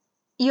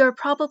You're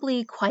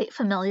probably quite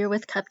familiar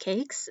with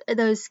cupcakes,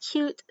 those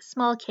cute,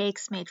 small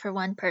cakes made for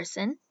one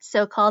person,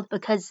 so called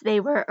because they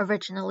were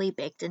originally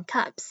baked in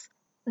cups.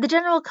 The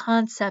general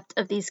concept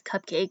of these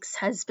cupcakes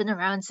has been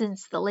around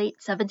since the late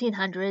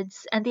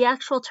 1700s, and the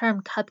actual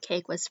term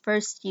cupcake was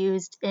first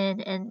used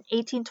in an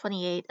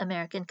 1828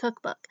 American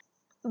cookbook.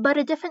 But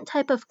a different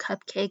type of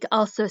cupcake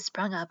also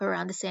sprung up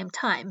around the same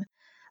time.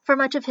 For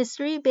much of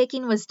history,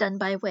 baking was done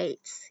by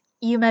weights.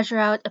 You measure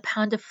out a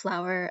pound of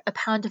flour, a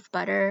pound of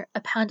butter,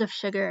 a pound of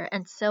sugar,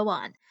 and so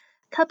on.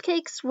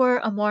 Cupcakes were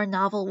a more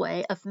novel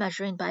way of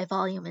measuring by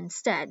volume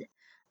instead.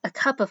 A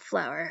cup of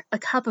flour, a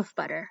cup of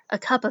butter, a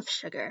cup of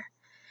sugar.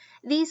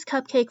 These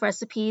cupcake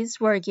recipes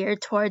were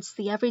geared towards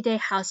the everyday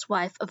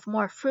housewife of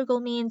more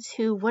frugal means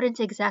who wouldn't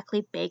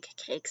exactly bake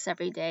cakes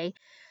every day.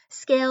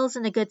 Scales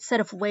and a good set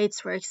of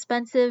weights were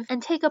expensive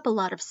and take up a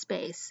lot of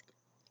space.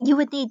 You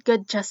would need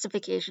good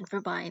justification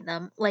for buying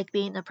them, like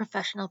being a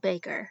professional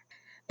baker.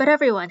 But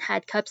everyone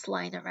had cups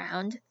lying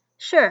around.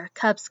 Sure,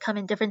 cups come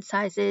in different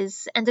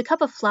sizes, and a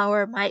cup of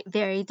flour might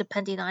vary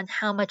depending on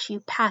how much you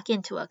pack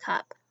into a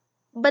cup.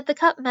 But the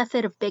cup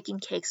method of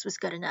baking cakes was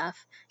good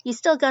enough. You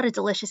still got a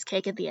delicious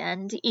cake at the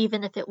end,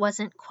 even if it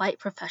wasn't quite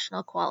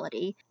professional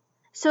quality.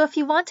 So if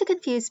you want to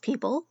confuse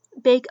people,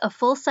 bake a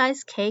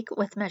full-size cake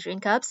with measuring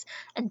cups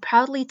and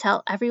proudly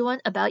tell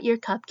everyone about your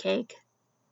cupcake.